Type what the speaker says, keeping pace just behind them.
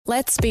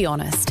Let's be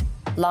honest.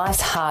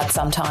 Life's hard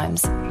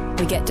sometimes.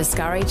 We get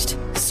discouraged,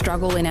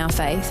 struggle in our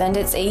faith, and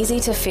it's easy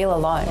to feel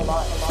alone.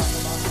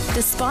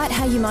 Despite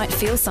how you might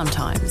feel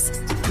sometimes,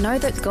 know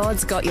that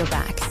God's got your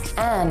back.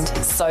 And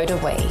so do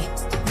we.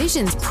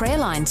 Vision's prayer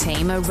line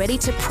team are ready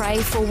to pray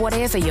for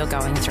whatever you're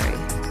going through.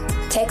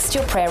 Text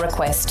your prayer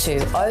request to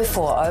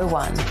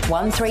 0401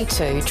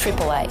 132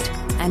 888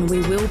 and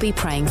we will be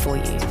praying for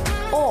you.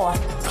 Or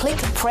click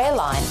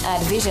prayerline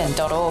at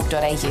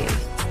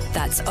vision.org.au.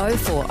 That's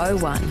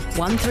 0401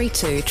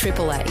 132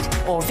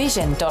 888 or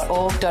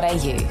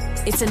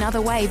vision.org.au. It's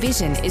another way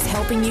Vision is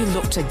helping you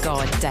look to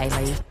God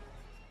daily.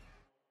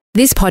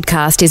 This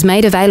podcast is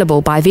made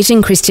available by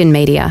Vision Christian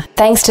Media,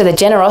 thanks to the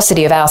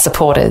generosity of our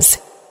supporters.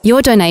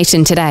 Your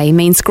donation today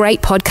means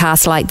great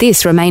podcasts like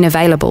this remain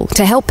available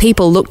to help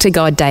people look to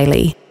God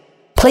daily.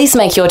 Please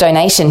make your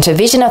donation to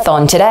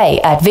Visionathon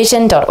today at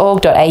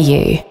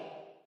vision.org.au.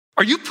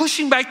 Are you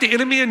pushing back the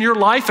enemy in your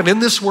life and in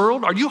this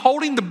world? Are you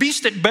holding the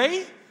beast at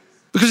bay?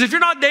 Because if you're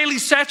not daily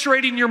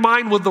saturating your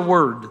mind with the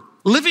word,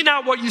 living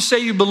out what you say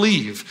you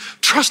believe,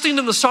 trusting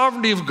in the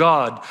sovereignty of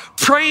God,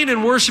 praying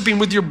and worshiping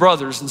with your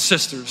brothers and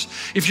sisters,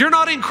 if you're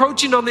not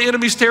encroaching on the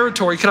enemy's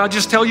territory, can I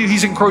just tell you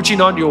he's encroaching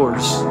on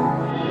yours?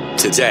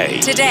 Today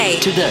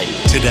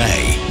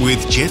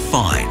with Jeff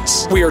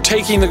Vines. We are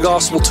taking the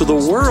gospel to the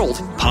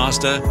world.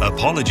 Pastor,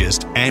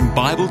 apologist, and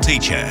Bible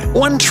teacher.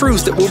 One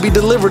truth that will be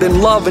delivered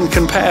in love and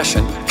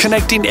compassion,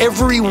 connecting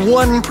every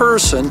one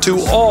person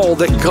to all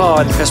that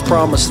God has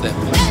promised them.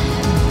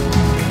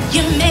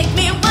 You make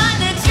me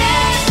wanna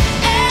dance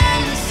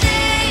and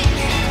sing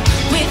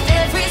with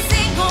every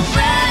single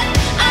breath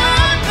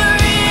I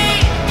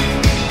breathe.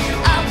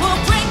 I will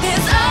bring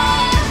this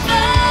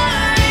offering.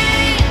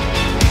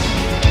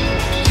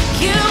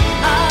 You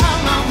are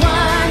my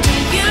wonder,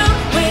 you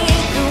bring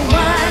the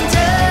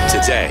wonder.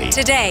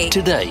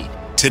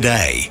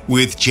 Today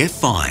with Jeff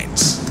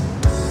Vines.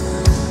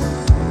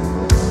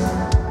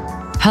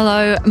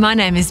 Hello, my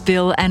name is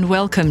Bill and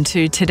welcome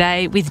to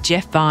Today with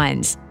Jeff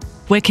Vines.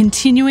 We're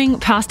continuing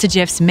Pastor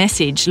Jeff's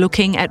message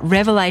looking at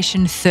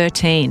Revelation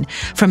 13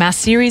 from our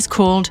series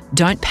called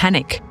Don't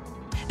Panic.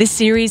 This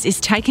series is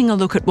taking a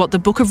look at what the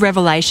book of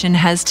Revelation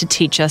has to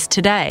teach us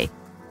today.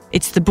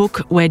 It's the book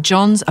where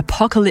John's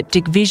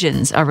apocalyptic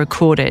visions are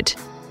recorded.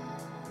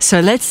 So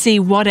let's see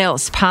what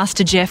else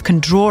Pastor Jeff can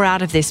draw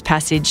out of this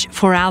passage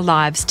for our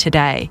lives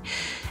today.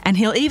 And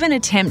he'll even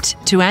attempt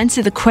to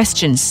answer the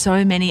question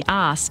so many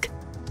ask,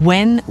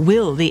 when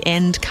will the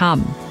end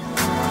come?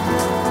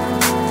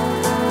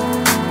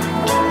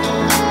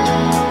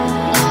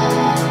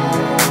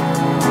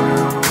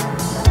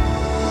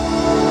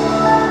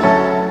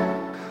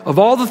 Of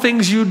all the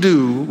things you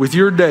do with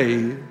your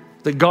day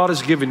that God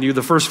has given you,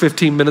 the first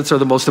 15 minutes are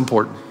the most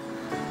important.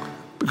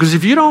 Because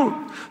if you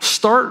don't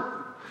start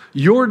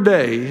your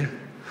day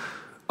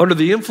under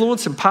the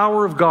influence and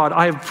power of God,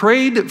 I have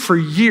prayed for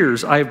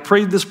years. I have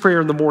prayed this prayer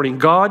in the morning.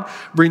 God,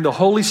 bring the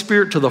Holy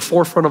Spirit to the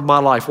forefront of my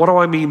life. What do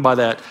I mean by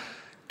that?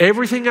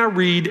 Everything I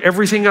read,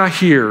 everything I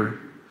hear,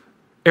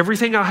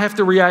 everything I have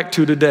to react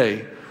to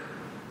today,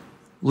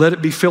 let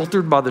it be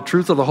filtered by the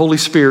truth of the Holy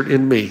Spirit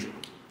in me,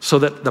 so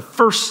that the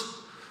first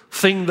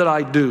thing that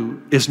I do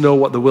is know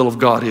what the will of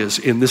God is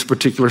in this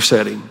particular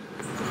setting.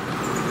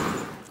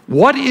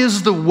 What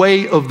is the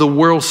way of the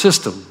world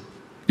system?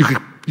 You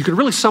could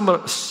really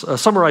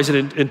summarize it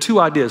in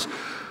two ideas.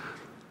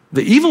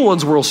 The evil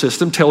one's world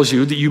system tells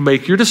you that you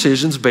make your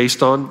decisions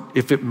based on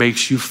if it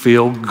makes you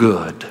feel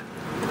good.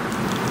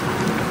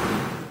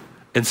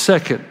 And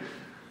second,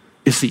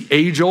 it's the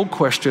age-old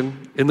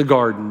question in the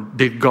garden,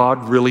 did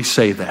God really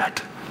say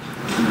that?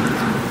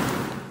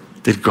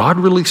 Did God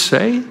really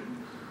say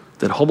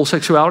that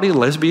homosexuality and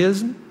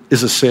lesbianism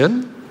is a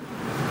sin?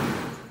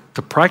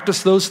 To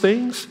practice those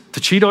things? To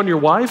cheat on your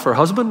wife or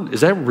husband?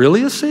 Is that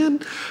really a sin?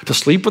 To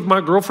sleep with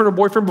my girlfriend or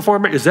boyfriend before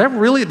I'm married?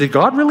 Did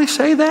God really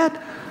say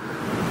that?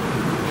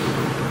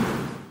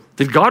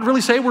 Did God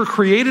really say we're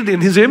created in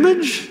His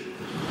image?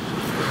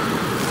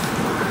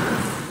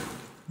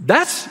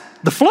 That's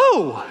the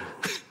flow.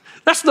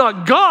 That's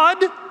not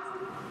God.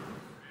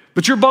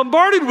 But you're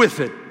bombarded with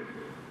it.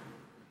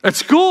 At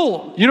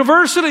school,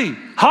 university,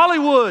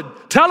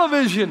 Hollywood,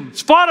 television,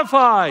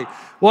 Spotify,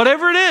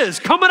 whatever it is,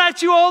 coming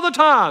at you all the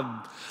time.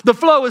 The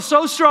flow is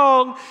so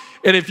strong,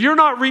 and if you're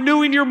not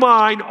renewing your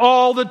mind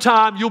all the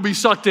time, you'll be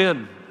sucked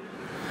in.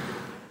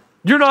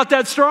 You're not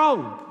that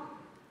strong.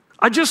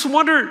 I just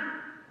wonder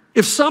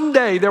if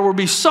someday there will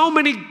be so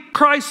many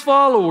Christ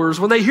followers,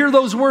 when they hear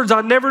those words,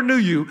 I never knew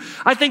you,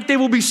 I think they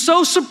will be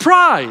so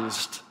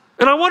surprised.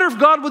 And I wonder if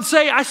God would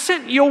say, I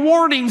sent you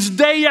warnings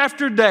day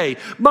after day.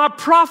 My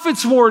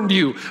prophets warned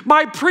you.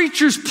 My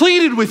preachers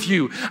pleaded with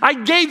you. I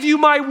gave you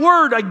my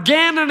word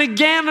again and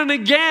again and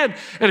again.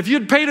 And if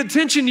you'd paid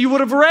attention, you would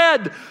have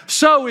read.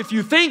 So if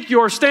you think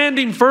you're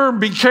standing firm,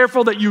 be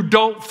careful that you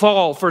don't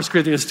fall, 1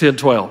 Corinthians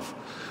 10:12.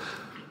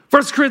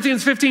 1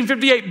 Corinthians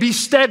 15:58, be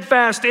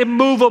steadfast,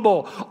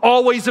 immovable,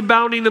 always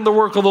abounding in the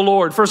work of the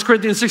Lord. 1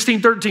 Corinthians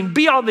 16:13,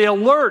 be on the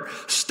alert,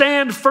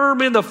 stand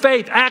firm in the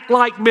faith, act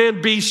like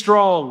men, be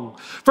strong.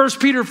 1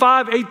 Peter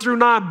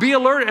 5:8-9, be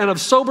alert and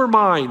of sober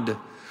mind.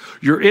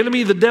 Your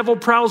enemy, the devil,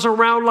 prowls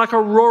around like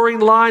a roaring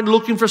lion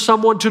looking for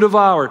someone to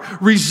devour.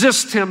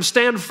 Resist him,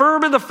 stand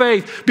firm in the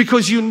faith,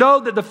 because you know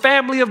that the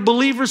family of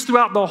believers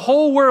throughout the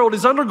whole world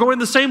is undergoing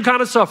the same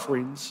kind of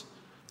sufferings.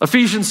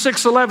 Ephesians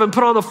 6:11,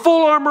 put on the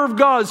full armor of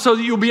God so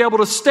that you'll be able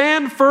to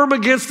stand firm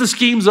against the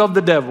schemes of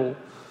the devil.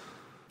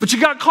 But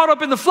you got caught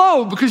up in the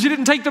flow because you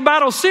didn't take the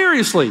battle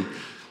seriously.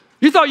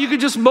 You thought you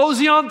could just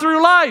mosey on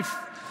through life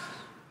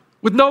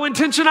with no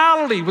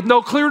intentionality, with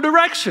no clear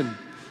direction.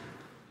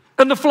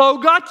 And the flow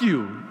got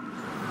you.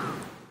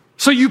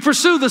 So you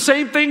pursue the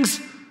same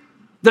things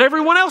that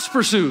everyone else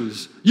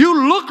pursues.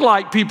 You look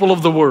like people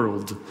of the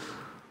world.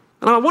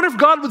 And I wonder if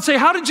God would say,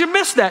 how did you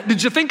miss that?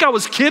 Did you think I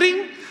was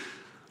kidding?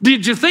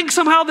 Did you think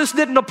somehow this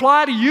didn't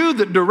apply to you,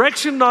 that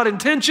direction, not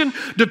intention,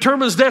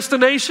 determines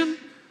destination?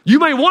 You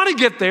may want to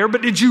get there,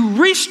 but did you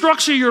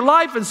restructure your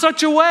life in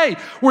such a way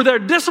where there are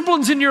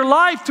disciplines in your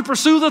life to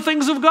pursue the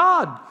things of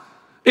God?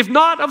 If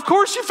not, of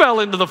course you fell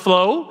into the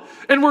flow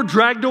and were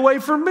dragged away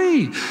from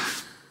me.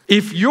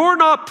 If you're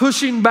not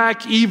pushing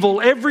back evil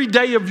every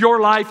day of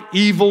your life,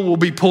 evil will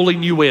be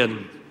pulling you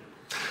in.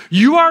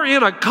 You are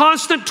in a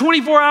constant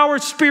 24-hour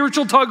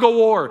spiritual tug of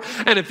war.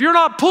 And if you're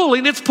not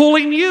pulling, it's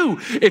pulling you.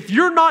 If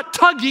you're not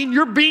tugging,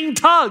 you're being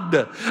tugged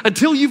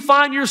until you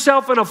find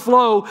yourself in a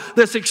flow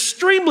that's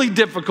extremely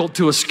difficult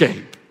to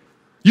escape.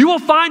 You will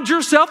find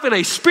yourself in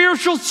a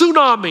spiritual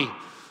tsunami.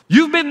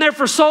 You've been there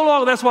for so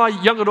long. That's why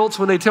young adults,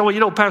 when they tell me,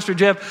 Pastor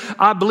Jeff,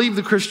 I believe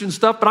the Christian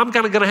stuff, but I'm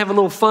kind of going to have a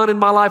little fun in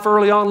my life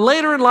early on.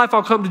 Later in life,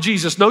 I'll come to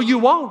Jesus. No, you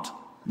won't.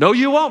 No,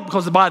 you won't.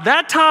 Because by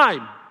that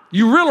time,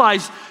 you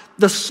realize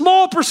the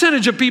small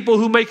percentage of people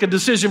who make a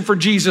decision for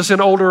Jesus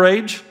in older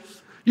age,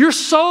 you're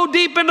so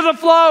deep into the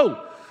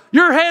flow.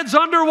 Your head's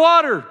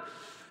underwater.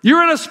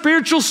 You're in a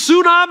spiritual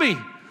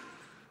tsunami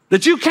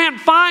that you can't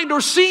find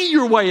or see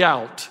your way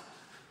out.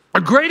 A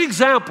great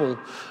example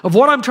of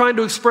what I'm trying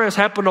to express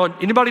happened on,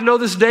 anybody know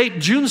this date?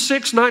 June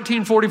 6,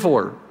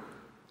 1944.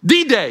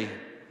 D-Day.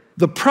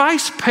 The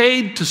price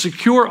paid to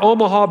secure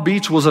Omaha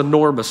Beach was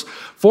enormous.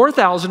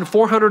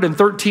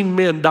 4,413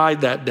 men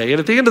died that day. And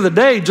at the end of the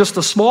day, just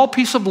a small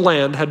piece of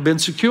land had been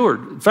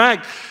secured. In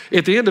fact,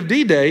 at the end of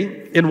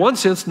D-Day, in one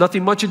sense,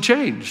 nothing much had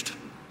changed.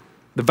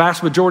 The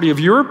vast majority of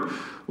Europe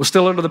was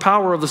still under the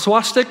power of the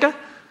swastika.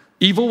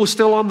 Evil was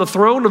still on the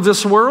throne of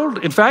this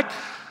world. In fact,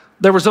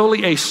 there was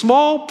only a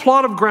small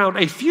plot of ground,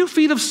 a few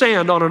feet of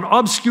sand on an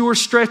obscure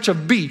stretch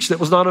of beach that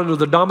was not under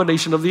the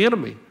domination of the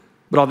enemy.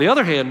 But on the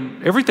other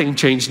hand, everything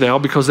changed now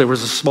because there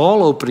was a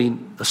small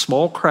opening, a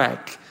small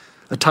crack,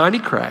 a tiny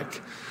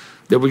crack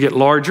that would get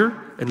larger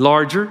and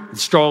larger and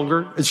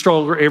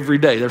stronger every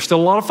day. There's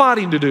still a lot of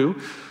fighting to do,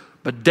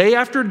 but day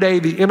after day,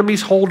 the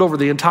enemy's hold over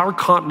the entire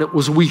continent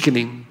was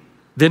weakening.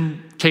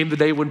 Then came the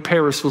day when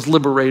Paris was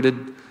liberated,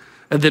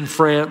 and then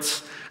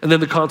France, and then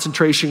the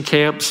concentration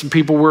camps, and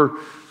people were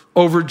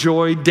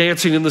overjoyed,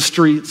 dancing in the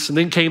streets. And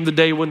then came the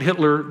day when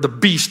Hitler, the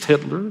beast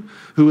Hitler,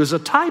 who is a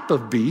type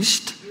of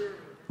beast,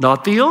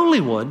 not the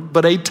only one,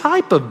 but a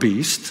type of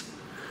beast,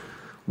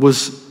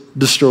 was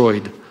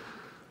destroyed.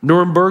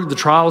 Nuremberg, the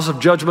trials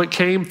of judgment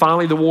came.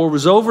 Finally, the war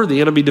was over.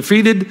 The enemy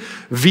defeated.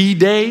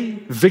 V-Day,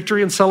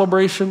 victory and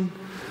celebration.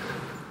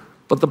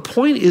 But the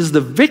point is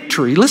the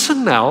victory,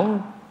 listen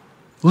now,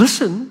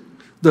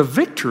 the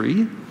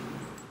victory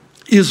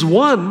is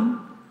won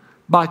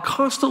by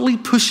constantly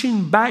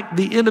pushing back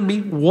the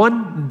enemy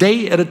one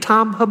day at a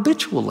time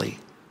habitually.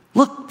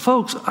 Look,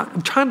 folks,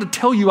 I'm trying to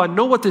tell you, I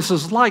know what this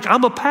is like.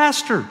 I'm a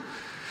pastor.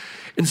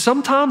 And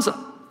sometimes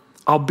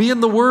I'll be in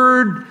the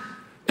Word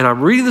and I'm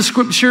reading the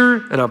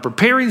Scripture and I'm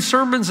preparing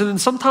sermons, and then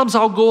sometimes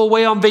I'll go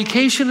away on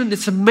vacation, and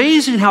it's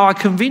amazing how I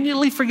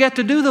conveniently forget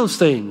to do those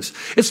things.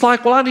 It's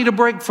like, well, I need a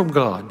break from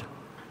God.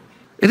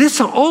 And it's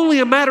only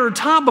a matter of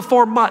time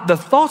before the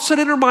thoughts that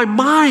enter my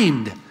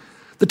mind,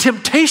 the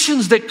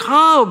temptations that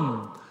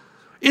come.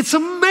 It's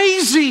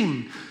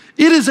amazing.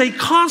 It is a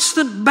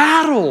constant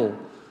battle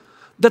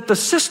that the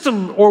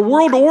system or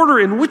world order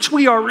in which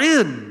we are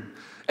in,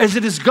 as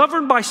it is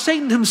governed by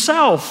Satan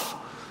himself,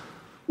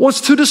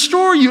 wants to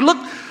destroy you. Look,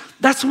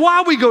 that's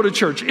why we go to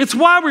church. It's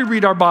why we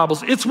read our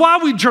Bibles. It's why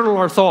we journal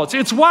our thoughts.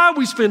 It's why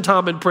we spend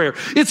time in prayer.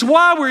 It's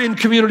why we're in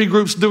community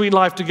groups doing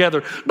life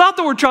together. Not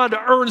that we're trying to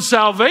earn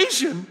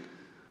salvation,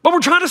 but we're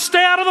trying to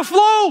stay out of the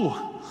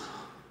flow.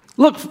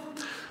 Look,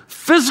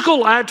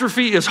 physical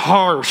atrophy is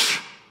harsh.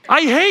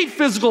 I hate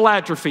physical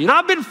atrophy, and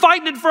I've been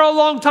fighting it for a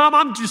long time.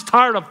 I'm just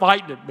tired of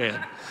fighting it,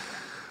 man.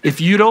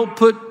 If you don't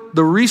put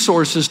the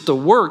resources to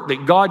work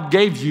that God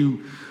gave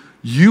you,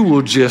 you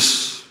will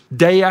just,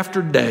 day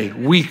after day,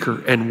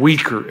 weaker and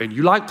weaker. And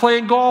you like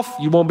playing golf?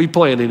 You won't be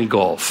playing any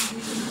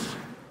golf.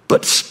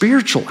 But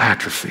spiritual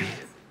atrophy,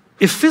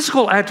 if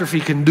physical atrophy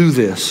can do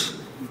this,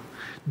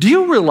 do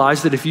you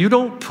realize that if you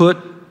don't put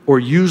or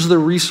use the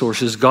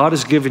resources God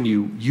has given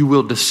you, you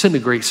will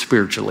disintegrate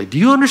spiritually? Do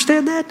you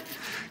understand that?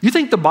 You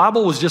think the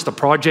Bible was just a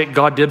project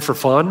God did for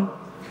fun?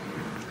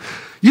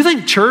 You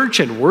think church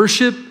and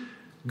worship,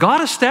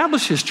 God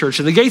established his church,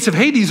 and the gates of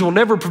Hades will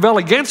never prevail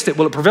against it.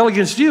 Will it prevail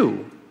against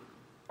you?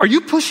 Are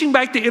you pushing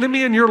back the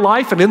enemy in your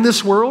life and in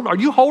this world? Are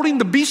you holding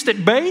the beast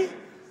at bay?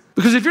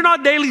 Because if you're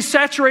not daily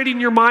saturating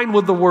your mind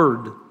with the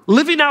word,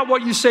 living out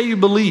what you say you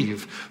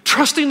believe,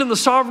 trusting in the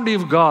sovereignty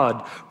of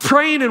God,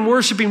 praying and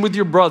worshiping with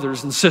your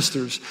brothers and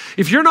sisters,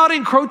 if you're not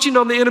encroaching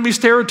on the enemy's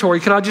territory,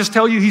 can I just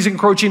tell you he's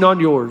encroaching on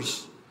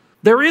yours?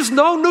 There is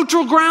no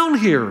neutral ground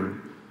here.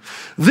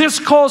 This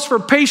calls for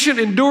patient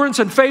endurance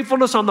and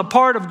faithfulness on the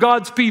part of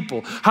God's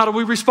people. How do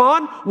we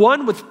respond?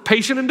 One, with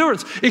patient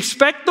endurance.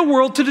 Expect the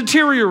world to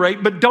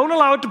deteriorate, but don't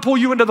allow it to pull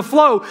you into the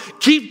flow.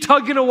 Keep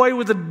tugging away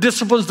with the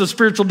disciplines, the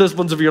spiritual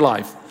disciplines of your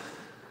life.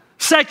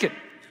 Second,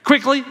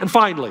 quickly and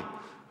finally,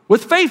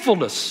 with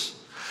faithfulness,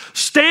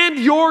 stand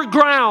your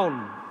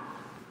ground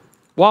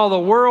while the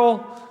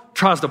world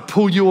tries to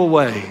pull you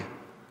away.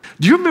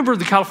 Do you remember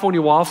the California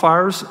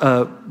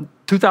wildfires?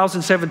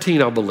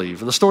 2017, I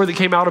believe, and the story that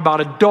came out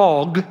about a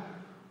dog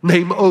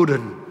named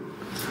Odin.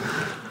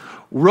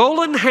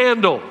 Roland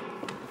Handel,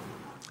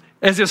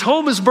 as his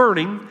home is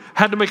burning,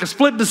 had to make a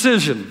split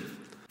decision.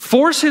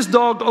 Force his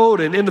dog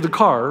Odin into the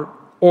car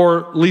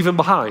or leave him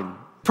behind.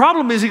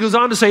 Problem is, he goes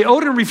on to say,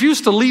 Odin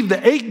refused to leave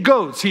the 8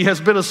 goats he has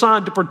been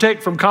assigned to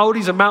protect from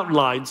coyotes and mountain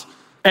lions.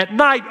 At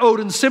night,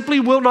 Odin simply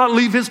will not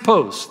leave his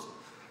post.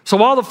 So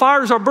while the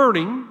fires are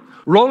burning,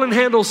 Roland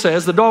Handel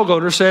says, the dog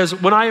owner says,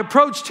 when I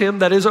approached him,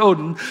 that is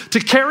Odin, to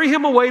carry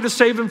him away to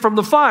save him from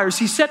the fires,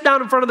 he sat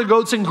down in front of the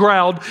goats and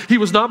growled. He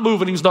was not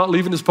moving. He was not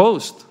leaving his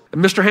post.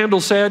 And Mr. Handel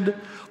said,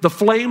 the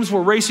flames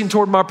were racing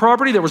toward my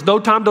property. There was no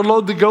time to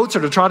load the goats or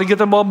to try to get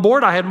them on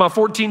board. I had my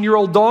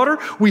 14-year-old daughter.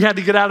 We had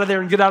to get out of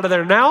there and get out of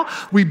there now.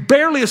 We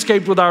barely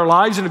escaped with our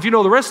lives. And if you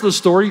know the rest of the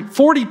story,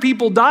 40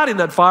 people died in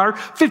that fire,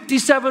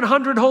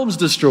 5,700 homes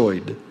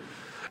destroyed.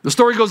 The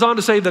story goes on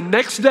to say the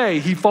next day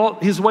he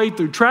fought his way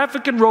through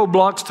traffic and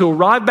roadblocks to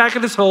arrive back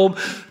at his home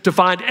to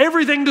find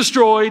everything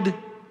destroyed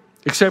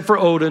except for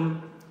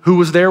Odin, who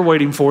was there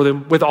waiting for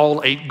them with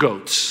all 8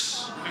 goats.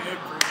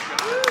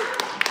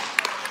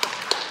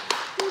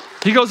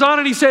 He goes on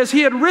and he says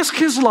he had risked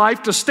his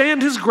life to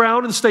stand his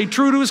ground and stay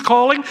true to his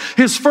calling.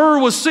 His fur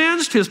was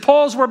singed. His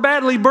paws were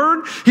badly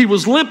burned. He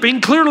was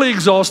limping, clearly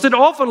exhausted,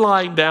 often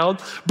lying down,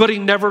 but he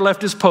never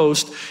left his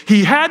post.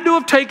 He had to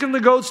have taken the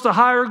goats to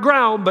higher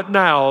ground, but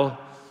now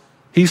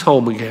he's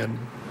home again.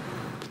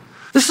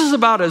 This is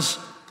about as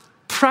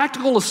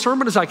practical a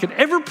sermon as I could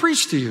ever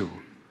preach to you.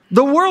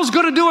 The world's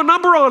going to do a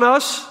number on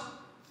us,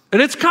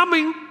 and it's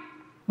coming.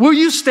 Will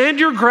you stand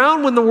your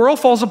ground when the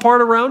world falls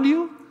apart around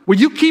you? Will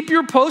you keep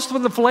your post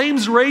when the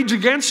flames rage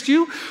against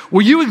you?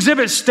 Will you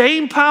exhibit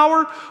staying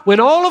power when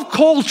all of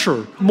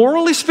culture,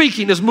 morally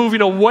speaking, is moving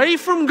away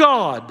from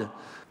God?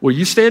 Will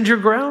you stand your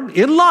ground?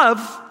 In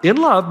love,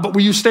 but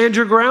will you stand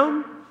your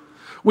ground?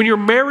 When your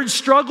marriage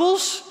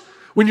struggles,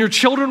 when your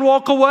children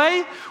walk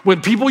away,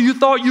 when people you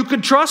thought you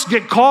could trust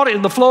get caught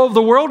in the flow of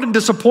the world and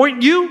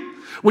disappoint you,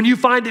 when you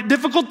find it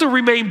difficult to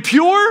remain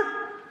pure,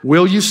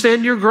 will you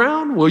stand your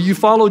ground? Will you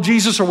follow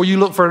Jesus, or will you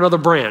look for another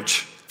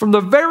branch? From the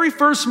very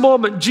first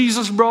moment,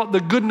 Jesus brought the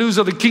good news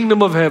of the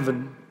kingdom of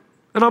heaven.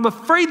 And I'm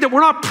afraid that we're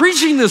not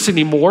preaching this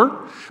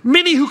anymore.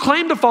 Many who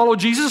claim to follow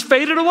Jesus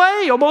faded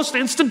away almost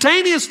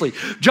instantaneously.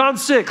 John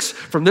 6,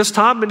 from this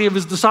time, many of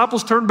his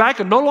disciples turned back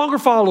and no longer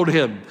followed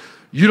him.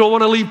 You don't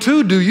want to leave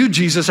too, do you?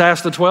 Jesus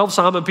asked the 12.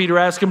 Simon Peter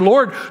asked him,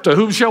 Lord, to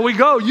whom shall we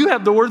go? You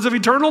have the words of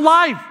eternal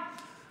life.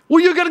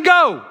 Where are you going to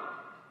go?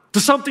 To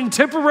something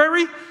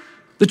temporary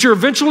that you're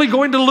eventually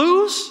going to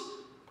lose?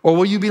 Or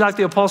will you be like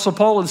the Apostle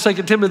Paul in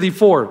 2 Timothy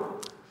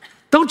 4?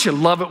 Don't you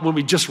love it when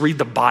we just read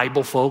the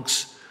Bible,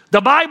 folks?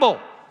 The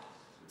Bible.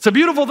 It's a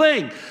beautiful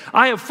thing.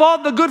 I have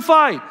fought the good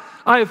fight.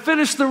 I have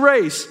finished the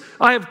race.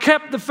 I have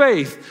kept the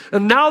faith.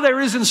 And now there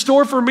is in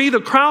store for me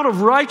the crown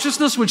of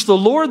righteousness, which the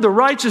Lord, the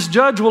righteous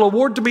judge, will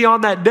award to me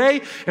on that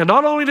day. And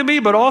not only to me,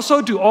 but also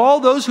to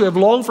all those who have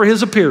longed for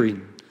his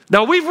appearing.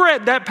 Now, we've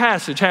read that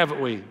passage,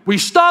 haven't we? We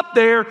stop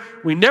there.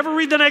 We never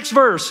read the next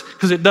verse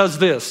because it does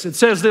this. It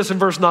says this in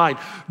verse 9.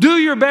 Do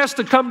your best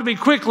to come to me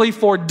quickly,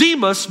 for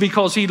Demas,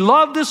 because he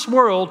loved this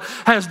world,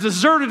 has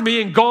deserted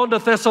me and gone to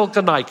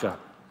Thessalonica.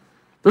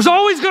 There's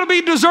always going to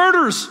be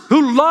deserters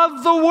who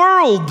love the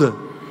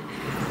world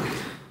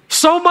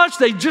so much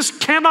they just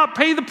cannot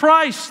pay the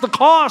price, the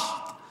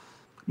cost.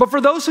 But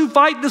for those who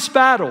fight this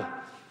battle,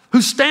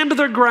 who stand to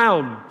their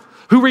ground,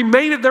 who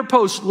remain at their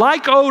post,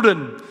 like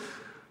Odin,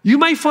 you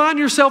may find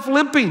yourself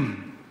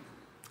limping,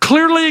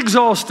 clearly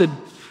exhausted,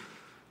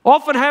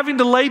 often having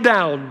to lay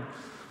down,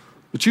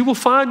 but you will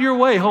find your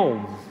way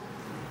home,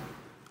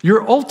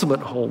 your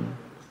ultimate home.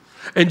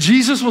 And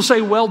Jesus will say,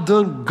 well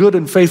done, good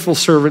and faithful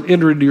servant,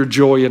 enter into your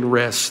joy and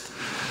rest.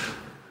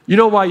 You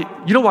know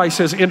why he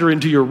says enter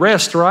into your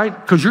rest, right?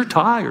 Because you're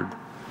tired.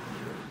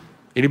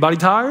 Anybody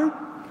tired?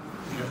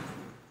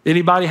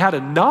 Anybody had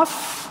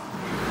enough?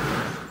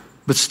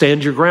 But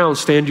stand your ground,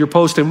 stand your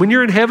post. And when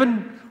you're in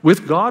heaven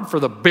with God for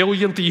the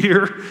billionth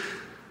year,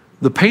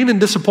 the pain and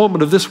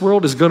disappointment of this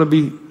world is going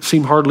to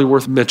seem hardly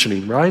worth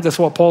mentioning, right? That's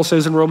what Paul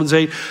says in Romans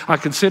 8. I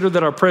consider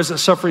that our present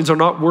sufferings are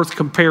not worth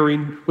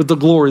comparing with the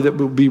glory that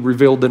will be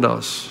revealed in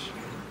us.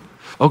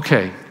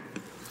 Okay,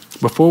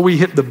 before we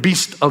hit the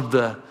beast of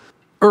the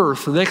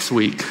earth next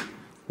week,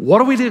 what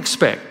are we to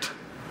expect?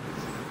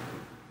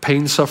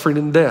 Pain, suffering,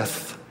 and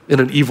death in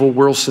an evil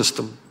world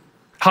system.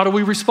 How do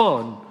we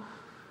respond?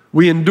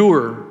 We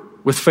endure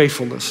with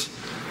faithfulness.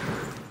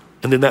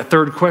 And then that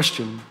third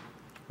question,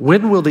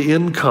 when will the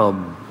end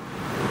come?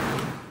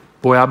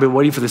 Boy, I've been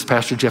waiting for this,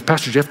 Pastor Jeff.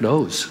 Pastor Jeff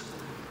knows.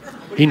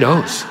 He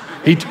knows.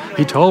 He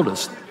told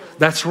us.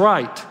 That's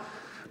right.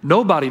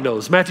 Nobody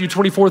knows. Matthew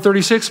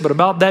 24:36, but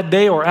about that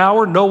day or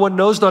hour, no one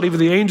knows, not even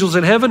the angels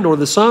in heaven, nor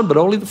the Son, but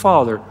only the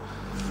Father.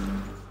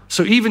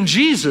 So even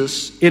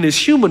Jesus, in his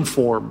human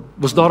form,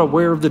 was not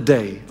aware of the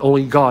day.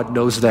 Only God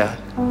knows that.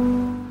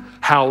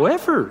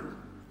 However,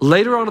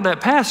 later on in that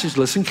passage,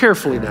 listen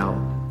carefully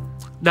now.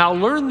 Now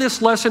learn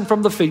this lesson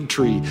from the fig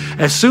tree.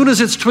 As soon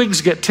as its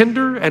twigs get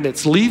tender and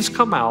its leaves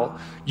come out,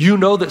 you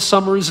know that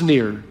summer is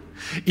near.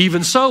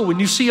 Even so, when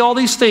you see all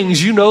these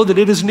things, you know that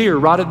it is near,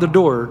 right at the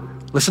door.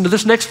 Listen to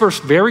this next verse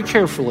very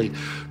carefully.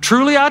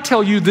 Truly I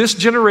tell you, this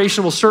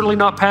generation will certainly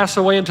not pass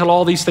away until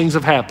all these things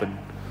have happened.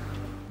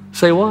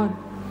 Say what?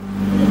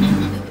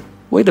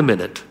 Wait a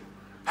minute.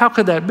 How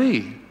could that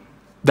be?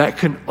 That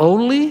can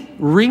only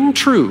ring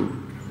true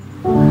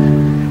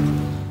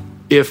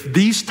if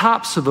these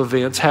types of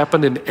events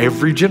happen in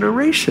every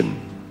generation.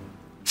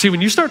 See,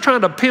 when you start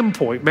trying to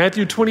pinpoint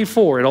Matthew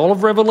 24 and all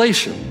of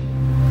Revelation,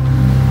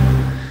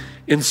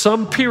 in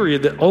some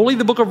period that only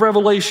the book of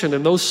Revelation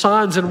and those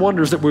signs and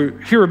wonders that we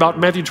hear about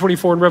in Matthew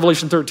 24 and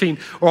Revelation 13,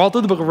 or all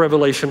through the book of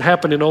Revelation,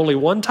 happen in only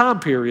one time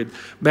period,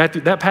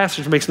 that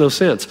passage makes no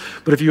sense.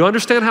 But if you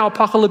understand how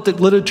apocalyptic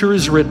literature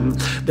is written,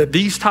 that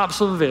these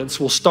types of events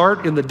will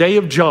start in the day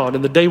of John,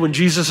 in the day when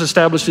Jesus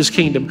established his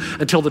kingdom,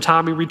 until the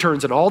time he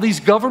returns. And all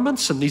these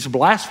governments and these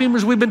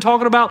blasphemers we've been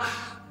talking about,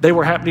 they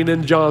were happening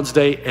in John's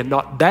day, and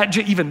not that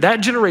even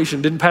that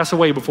generation didn't pass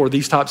away before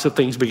these types of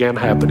things began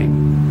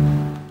happening.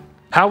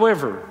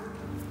 However,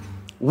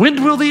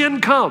 when will the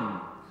end come?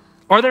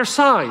 Are there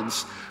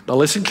signs? Now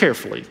listen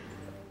carefully.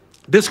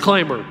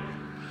 Disclaimer,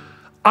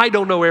 I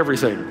don't know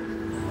everything.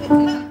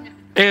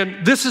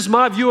 And this is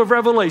my view of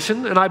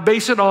Revelation, and I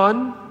base it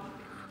on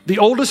the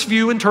oldest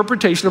view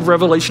interpretation of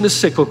Revelation is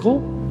cyclical.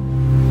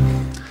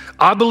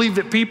 I believe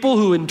that people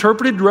who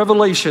interpreted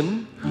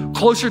Revelation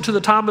closer to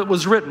the time it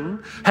was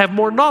written have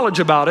more knowledge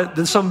about it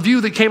than some view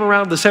that came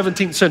around the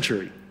 17th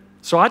century.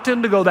 So I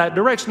tend to go that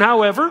direction.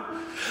 However,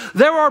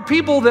 there are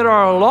people that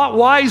are a lot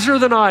wiser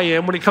than I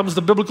am when it comes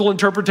to biblical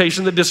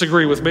interpretation that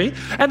disagree with me.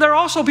 And there are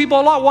also people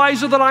a lot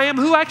wiser than I am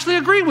who actually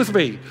agree with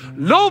me.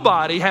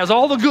 Nobody has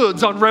all the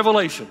goods on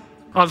Revelation.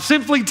 I'm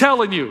simply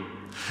telling you,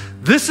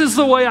 this is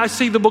the way I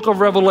see the book of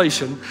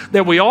Revelation,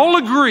 that we all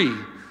agree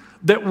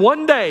that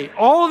one day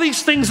all of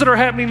these things that are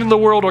happening in the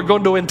world are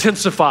going to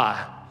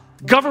intensify.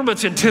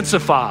 Governments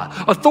intensify,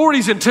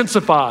 authorities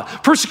intensify,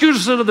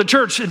 persecution of the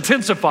church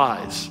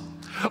intensifies.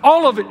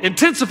 All of it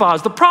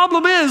intensifies. The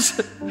problem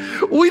is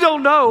we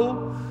don't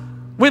know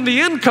when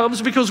the end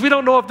comes because we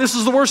don't know if this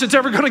is the worst it's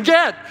ever going to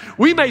get.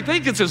 We may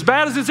think it's as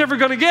bad as it's ever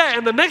going to get,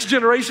 and the next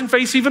generation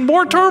face even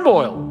more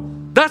turmoil.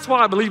 That's why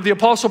I believe the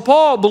Apostle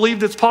Paul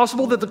believed it's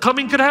possible that the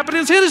coming could happen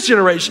in his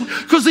generation,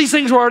 because these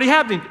things were already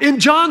happening.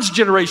 In John's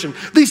generation,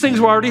 these things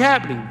were already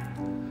happening.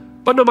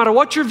 But no matter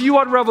what your view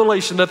on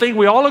Revelation, the thing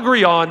we all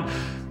agree on,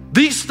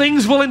 these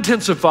things will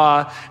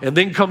intensify, and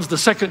then comes the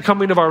second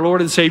coming of our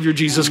Lord and Savior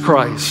Jesus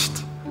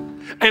Christ.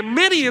 And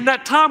many in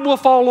that time will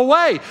fall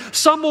away.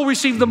 Some will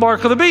receive the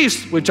mark of the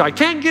beast, which I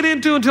can't get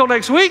into until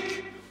next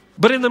week.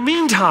 But in the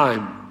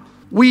meantime,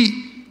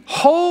 we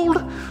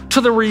hold to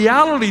the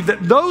reality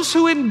that those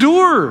who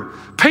endure,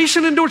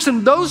 patient endurance,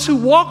 and those who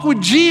walk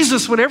with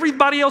Jesus when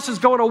everybody else is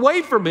going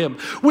away from him,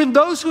 when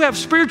those who have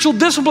spiritual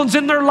disciplines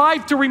in their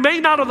life to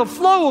remain out of the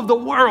flow of the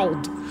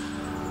world,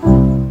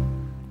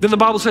 then the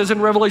Bible says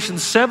in Revelation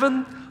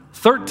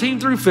 7:13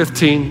 through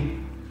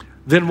 15,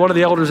 then one of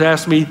the elders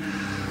asked me,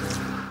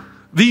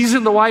 these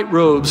in the white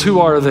robes, who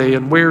are they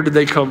and where did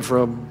they come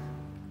from?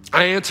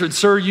 I answered,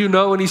 sir, you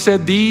know. And he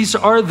said, these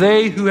are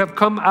they who have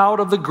come out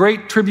of the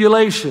great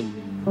tribulation.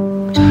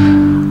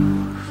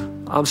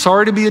 I'm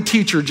sorry to be a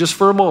teacher just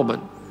for a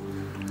moment.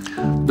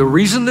 The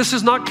reason this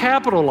is not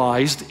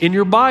capitalized in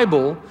your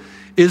Bible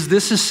is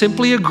this is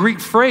simply a Greek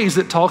phrase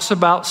that talks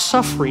about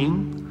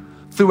suffering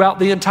throughout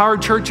the entire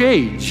church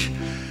age.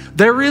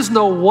 There is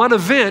no one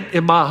event,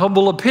 in my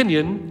humble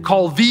opinion,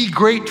 called the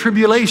Great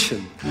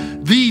Tribulation.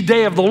 The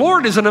day of the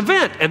Lord is an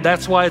event, and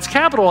that's why it's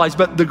capitalized.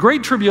 But the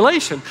Great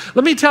Tribulation,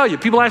 let me tell you,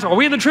 people ask, are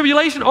we in the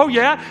tribulation? Oh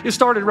yeah, it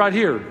started right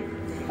here.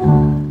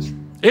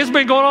 It's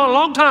been going on a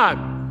long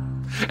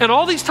time. And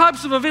all these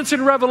types of events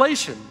in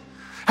Revelation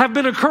have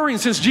been occurring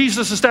since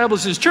Jesus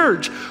established his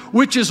church,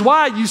 which is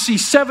why you see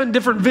 7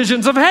 different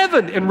visions of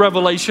heaven in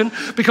Revelation,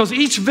 because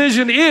each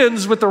vision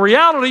ends with the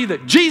reality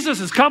that Jesus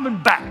is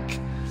coming back.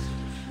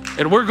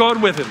 And we're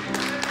going with him.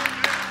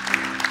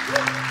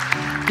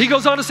 He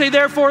goes on to say,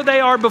 therefore they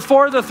are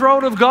before the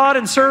throne of God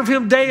and serve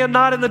him day and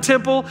night in the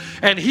temple,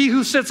 and he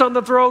who sits on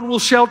the throne will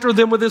shelter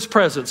them with his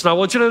presence. Now I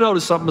want you to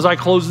notice something as I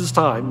close this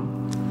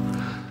time.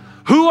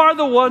 Who are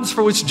the ones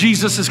for which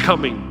Jesus is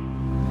coming?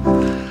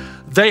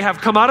 They have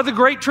come out of the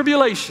great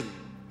tribulation.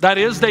 That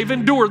is, they've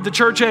endured the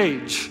church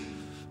age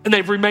and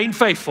they've remained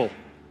faithful.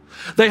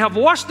 They have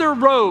washed their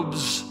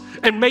robes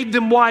and made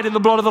them white in the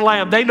blood of the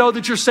Lamb. They know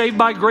that you're saved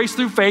by grace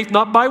through faith,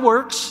 not by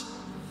works.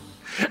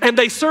 And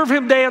they serve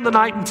him day and the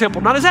night in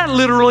temple. Now, is that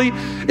literally,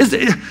 is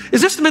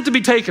this meant to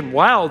be taken?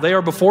 Wow, they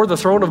are before the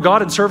throne of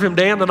God and serve him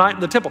day and the night in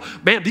the temple.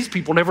 Man, these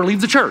people never leave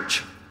the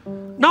church.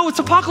 No, it's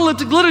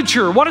apocalyptic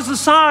literature. What is the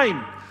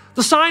sign?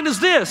 The sign is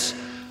this.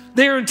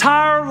 Their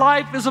entire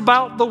life is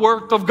about the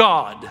work of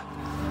God.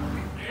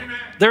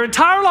 Their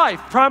entire life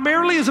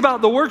primarily is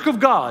about the work of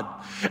God.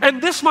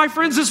 And this, my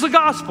friends, is the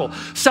gospel.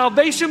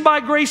 Salvation by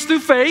grace through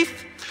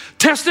faith,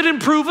 tested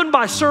and proven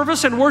by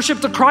service and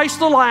worship to Christ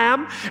the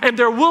Lamb, and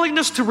their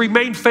willingness to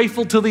remain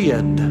faithful to the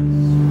end.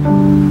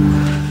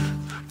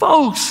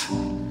 Folks,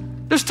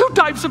 there's two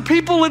types of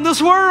people in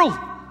this world.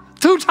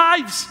 Two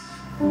types.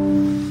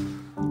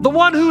 The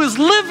one who is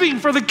living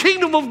for the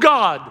kingdom of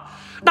God.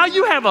 Now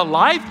you have a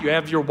life, you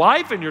have your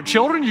wife and your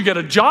children, you get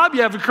a job,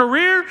 you have a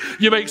career,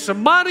 you make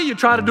some money, you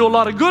try to do a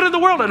lot of good in the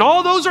world, and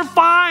all those are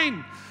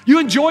fine. You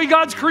enjoy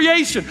God's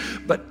creation.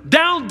 But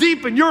down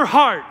deep in your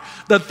heart,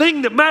 the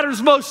thing that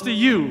matters most to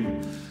you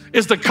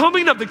is the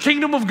coming of the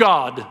kingdom of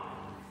God.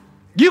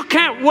 You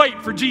can't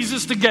wait for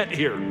Jesus to get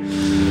here.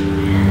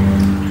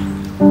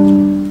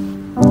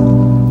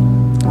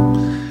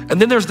 And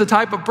then there's the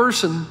type of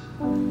person,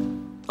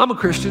 I'm a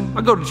Christian,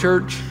 I go to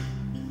church.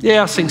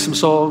 Yeah, I sing some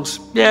songs.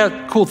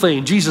 Yeah, cool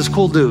thing. Jesus,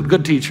 cool dude,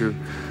 good teacher.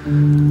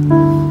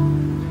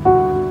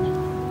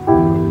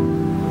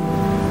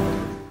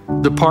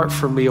 Depart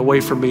from me, away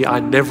from me, I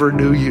never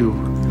knew you.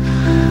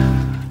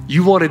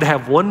 You wanted to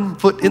have one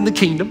foot in the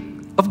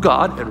kingdom of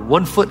God and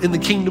one foot in the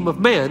kingdom of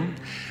man.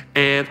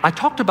 And I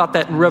talked about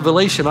that in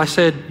Revelation. I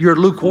said, you're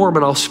lukewarm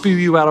and I'll spew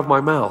you out of my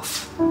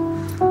mouth.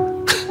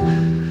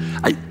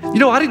 I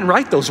didn't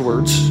write those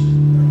words.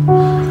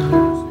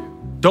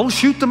 Don't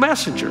shoot the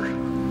messenger.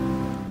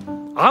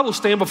 I will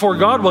stand before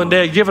God one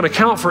day and give an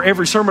account for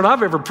every sermon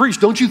I've ever preached.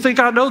 Don't you think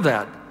I know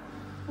that?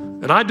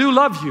 And I do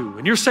love you,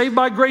 and you're saved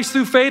by grace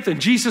through faith,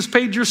 and Jesus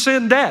paid your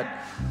sin debt.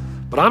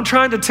 But I'm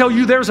trying to tell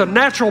you there's a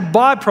natural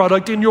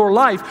byproduct in your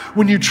life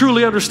when you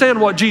truly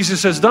understand what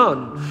Jesus has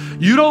done.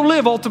 You don't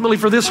live ultimately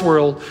for this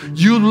world.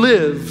 You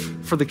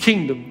live for the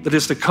kingdom that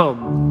is to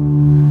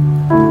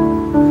come.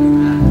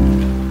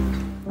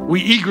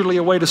 We eagerly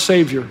await a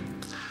Savior.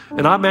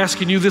 And I'm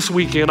asking you this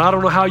weekend, I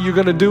don't know how you're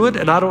going to do it,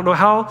 and I don't know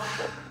how.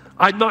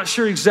 I'm not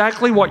sure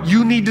exactly what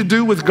you need to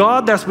do with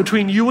God. That's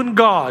between you and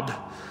God.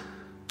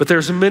 But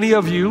there's many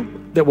of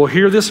you that will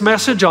hear this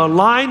message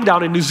online,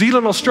 down in New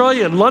Zealand,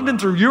 Australia, and London,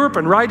 through Europe,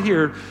 and right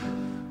here.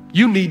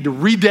 You need to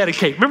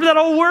rededicate. Remember that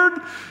old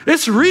word?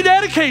 It's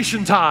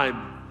rededication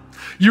time.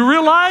 You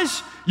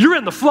realize you're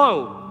in the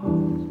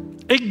flow.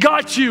 It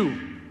got you.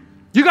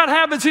 You got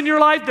habits in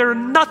your life that are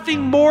nothing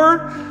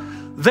more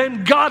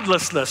than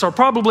godlessness, or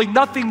probably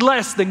nothing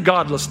less than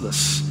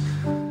godlessness.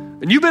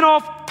 And you've been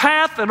off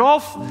path and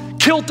off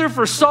kilter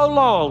for so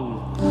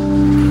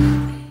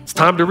long. It's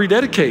time to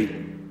rededicate.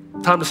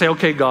 Time to say,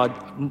 okay, God,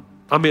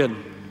 I'm in.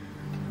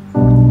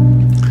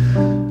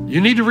 You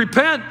need to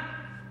repent.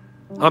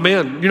 I'm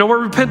in. You know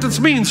what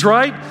repentance means,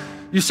 right?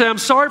 You say, I'm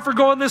sorry for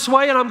going this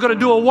way, and I'm going to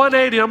do a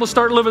 180, and I'm going to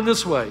start living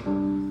this way.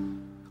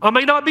 I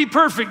may not be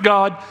perfect,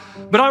 God,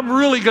 but I'm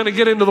really going to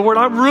get into the Word.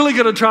 I'm really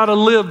going to try to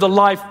live the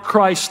life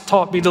Christ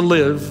taught me to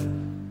live.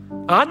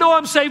 I know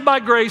I'm saved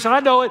by grace. I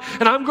know it,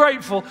 and I'm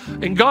grateful.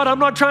 And God, I'm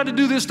not trying to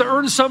do this to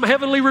earn some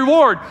heavenly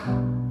reward,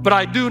 but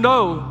I do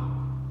know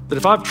that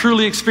if I've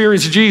truly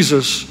experienced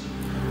Jesus,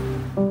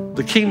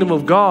 the kingdom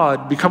of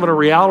God becoming a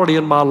reality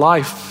in my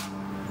life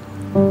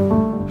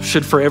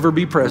should forever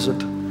be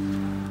present.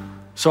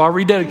 So I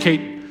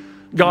rededicate.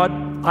 God,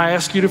 I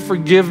ask you to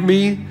forgive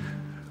me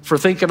for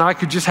thinking I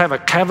could just have a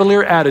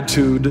cavalier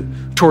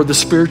attitude toward the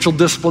spiritual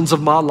disciplines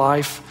of my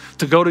life,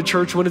 to go to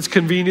church when it's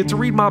convenient, to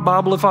read my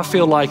Bible if I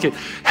feel like it.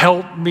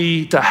 Help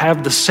me to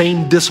have the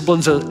same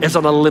disciplines as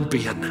an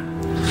Olympian.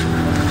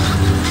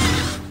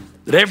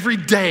 That every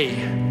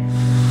day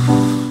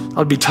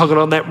I'd be tugging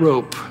on that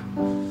rope.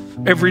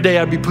 Every day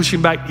I'd be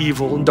pushing back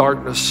evil and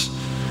darkness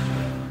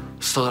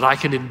so that I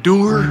can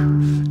endure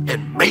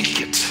and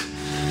make it.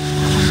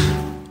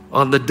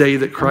 On the day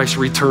that Christ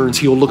returns,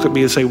 He will look at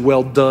me and say,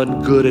 well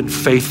done, good and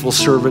faithful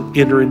servant.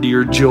 Enter into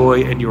your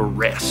joy and your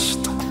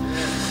rest.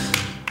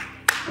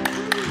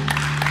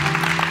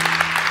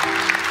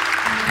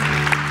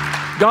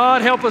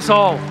 God help us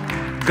all.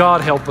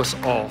 God help us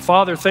all.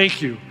 Father,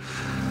 thank you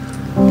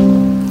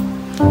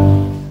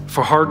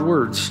for hard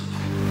words.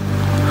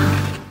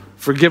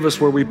 Forgive us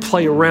where we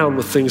play around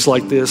with things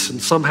like this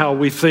and somehow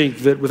we think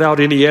that without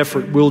any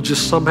effort, we'll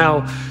just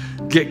somehow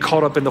get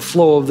caught up in the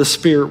flow of the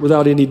Spirit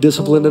without any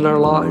discipline in our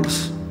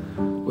lives,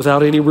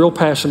 without any real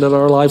passion in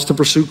our lives to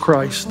pursue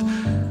Christ.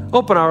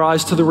 Open our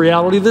eyes to the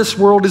reality this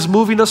world is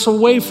moving us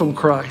away from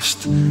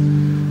Christ.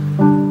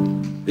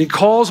 It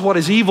calls what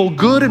is evil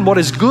good and what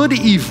is good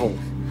evil.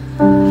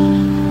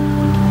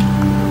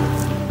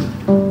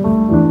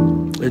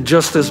 And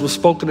just as was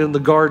spoken in the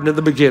garden in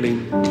the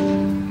beginning,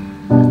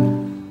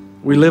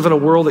 we live in a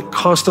world that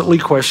constantly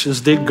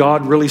questions, did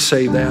God really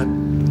say that?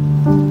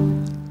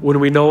 When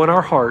we know in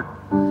our heart,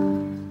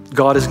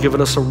 God has given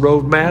us a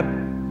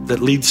roadmap that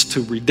leads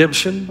to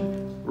redemption,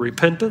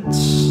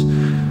 repentance,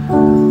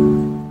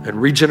 and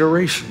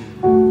regeneration.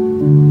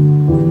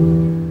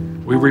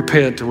 We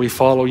repent and we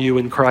follow you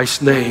in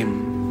Christ's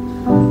name.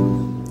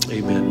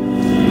 Amen.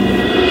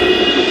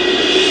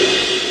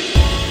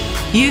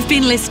 You've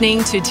been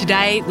listening to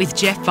Today with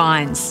Jeff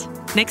Vines.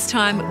 Next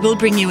time, we'll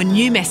bring you a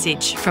new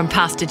message from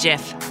Pastor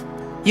Jeff.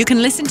 You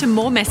can listen to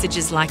more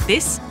messages like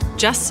this.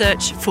 Just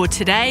search for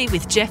Today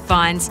with Jeff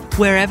Vines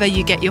wherever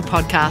you get your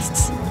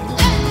podcasts.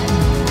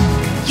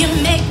 You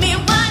make me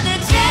wanna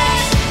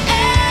dance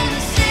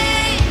and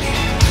sing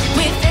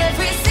with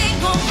every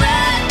single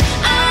breath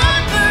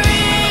I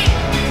breathe.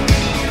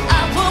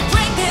 I will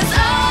bring this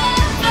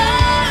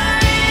offering.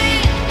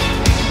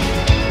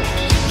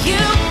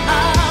 You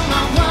are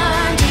my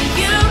wonder.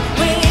 You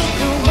bring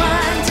the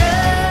wonder.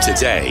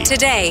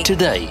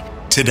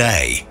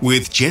 Today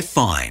with Jeff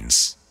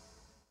Vines.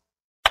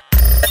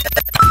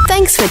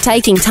 Thanks for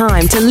taking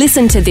time to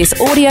listen to this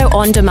audio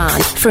on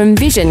demand from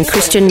Vision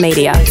Christian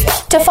Media.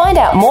 To find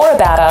out more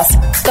about us,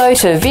 go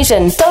to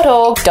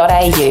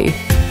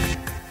vision.org.au.